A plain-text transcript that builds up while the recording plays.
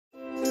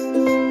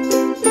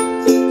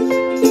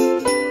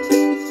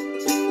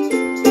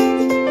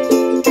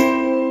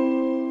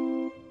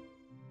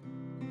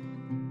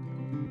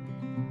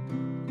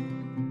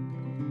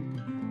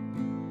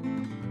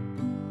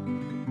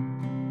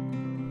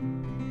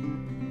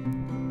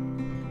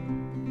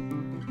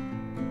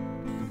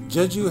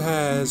Jeju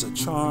has a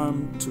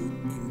charm to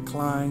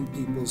incline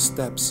people's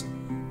steps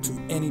to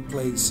any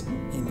place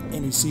in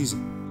any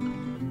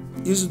season.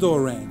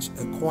 Isidore Ranch,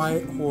 a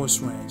quiet horse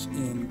ranch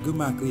in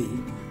Gumagli,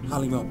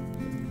 Halimop,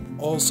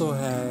 also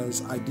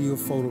has ideal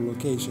photo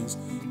locations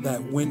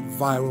that went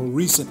viral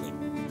recently.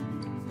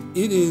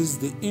 It is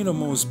the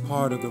innermost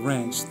part of the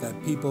ranch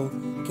that people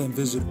can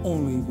visit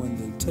only when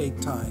they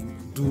take time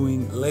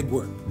doing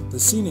legwork. The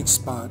scenic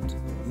spot,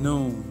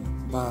 known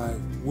by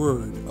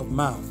word of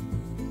mouth,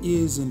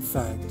 is in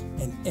fact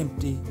an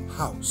empty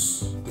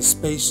house. The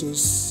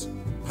spacious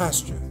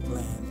pasture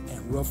land and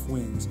rough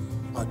winds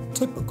are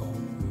typical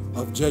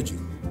of Jeju,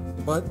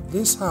 but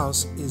this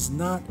house is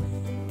not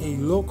a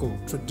local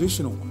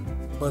traditional one.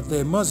 But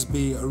there must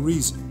be a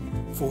reason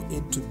for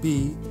it to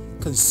be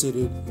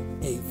considered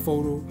a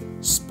photo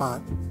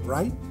spot,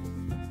 right?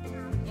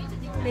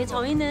 네,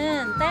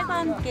 저희는 딸과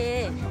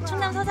함께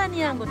충남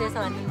서산이라는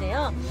곳에서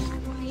왔는데요.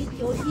 이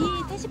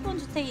태시폰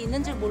주택이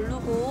있는 줄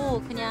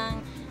모르고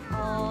그냥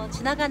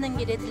지나가는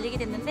길에 들리게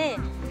됐는데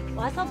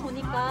와서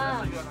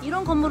보니까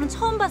이런 건물은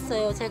처음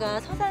봤어요.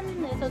 제가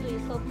서산에서도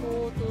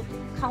있었고 또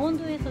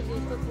강원도에서도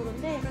있었고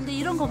그런데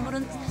이런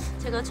건물은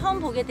제가 처음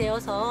보게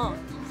되어서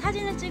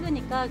사진을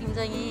찍으니까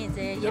굉장히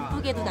이제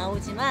예쁘게도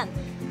나오지만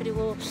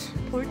그리고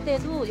볼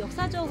때도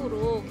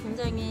역사적으로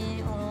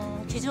굉장히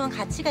귀중한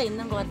가치가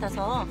있는 것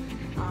같아서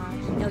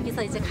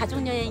여기서 이제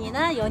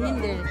가족여행이나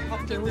연인들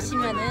이렇게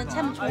오시면은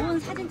참 좋은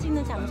사진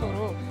찍는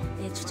장소로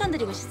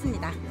추천드리고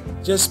싶습니다.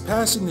 Just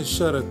passing the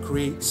shutter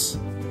creates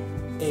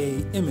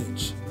an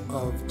image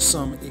of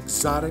some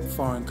exotic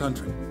foreign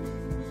country.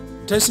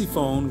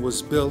 Ctesiphon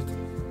was built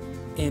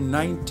in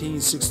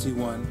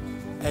 1961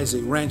 as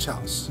a ranch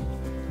house.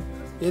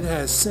 It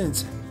has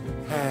since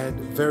had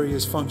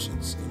various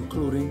functions,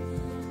 including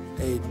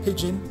a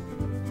pigeon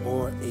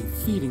or a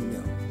feeding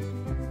mill.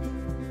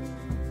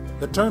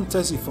 The term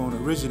Ctesiphon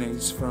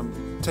originates from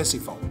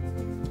Ctesiphon,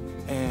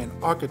 an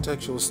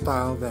architectural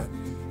style that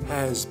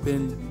has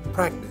been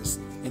practiced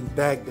in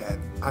Baghdad,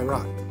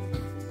 Iraq.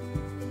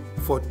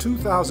 For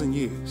 2,000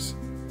 years,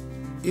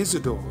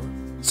 Isidore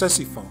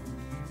Ctesiphon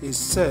is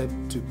said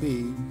to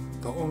be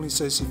the only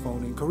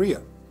Ctesiphon in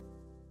Korea.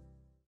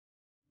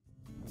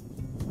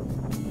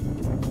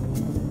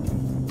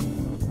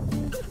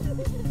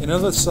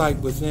 Another site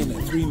within a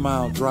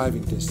 3-mile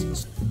driving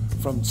distance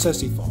from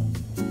Ctesiphon,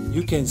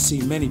 you can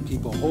see many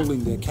people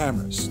holding their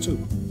cameras too.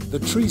 The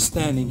tree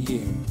standing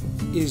here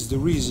is the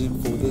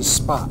reason for this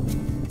spot.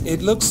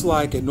 It looks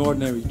like an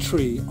ordinary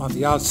tree on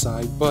the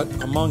outside, but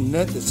among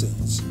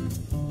netizens,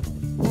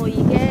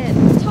 이게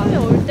처음에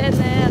올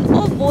때는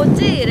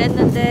뭐지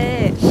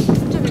이랬는데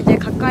좀 이제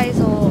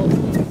가까이서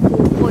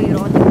보고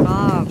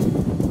이러니까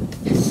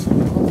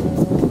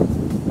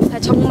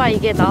정말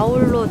이게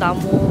나홀로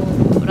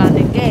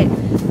나무라는 게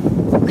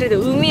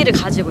그래도 의미를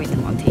가지고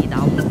있는 것 같아요, 이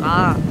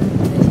나무가.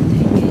 그래서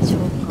되게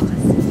좋은 것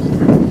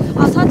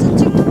같습니다. 사진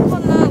찍는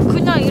거는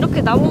그냥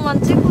이렇게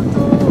나무만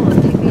찍어도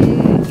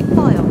되게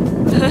이뻐요.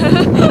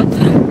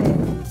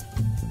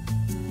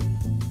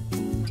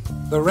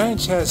 The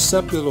ranch has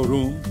sepulchral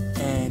room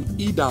and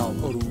idol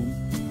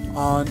room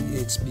on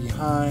its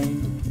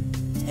behind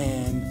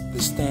and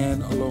the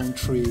stand-alone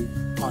tree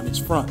on its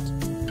front.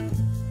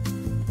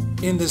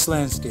 In this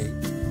landscape,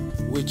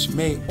 which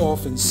may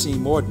often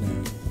seem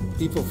ordinary,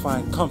 people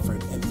find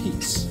comfort and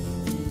peace.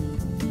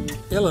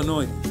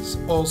 Illinois,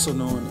 also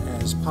known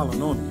as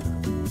Paulownia,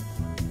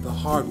 the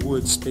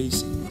hardwood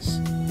species,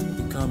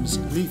 becomes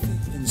leafy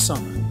in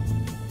summer.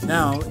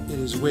 Now it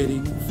is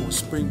waiting for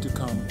spring to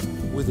come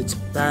with its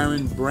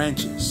barren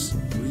branches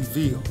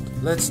revealed.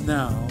 Let's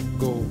now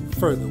go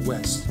further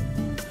west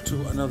to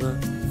another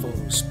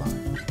photo spot.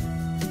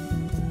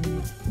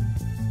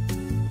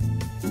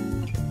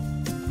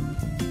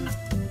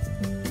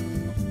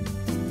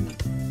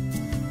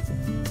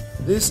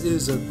 This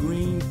is a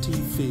green tea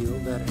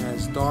field that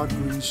has dark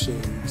green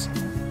shades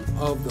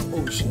of the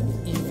ocean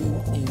even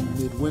in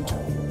midwinter.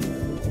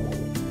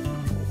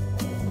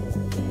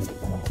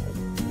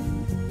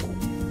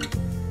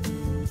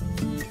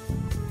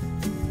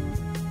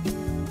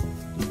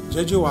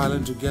 Jeju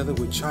Island, together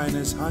with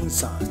China's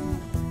Hangsan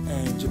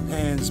and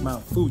Japan's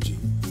Mount Fuji,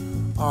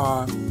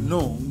 are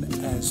known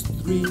as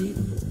 3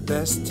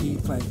 best tea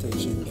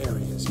plantation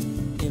areas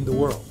in the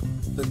world.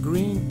 The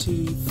green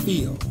tea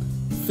field,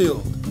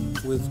 filled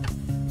with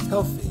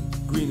healthy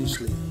greenish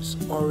leaves,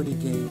 already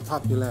gained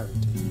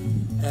popularity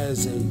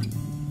as a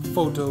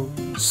photo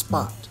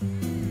spot.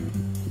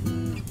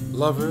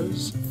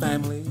 Lovers,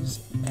 families,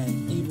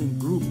 and even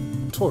group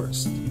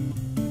tourists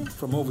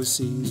from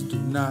overseas do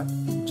not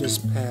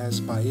just pass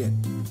by it.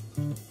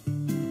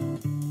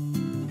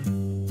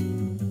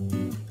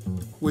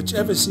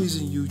 Whichever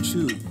season you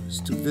choose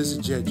to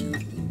visit Jeju,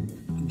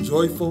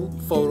 joyful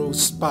photo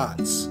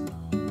spots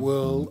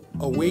will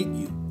await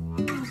you.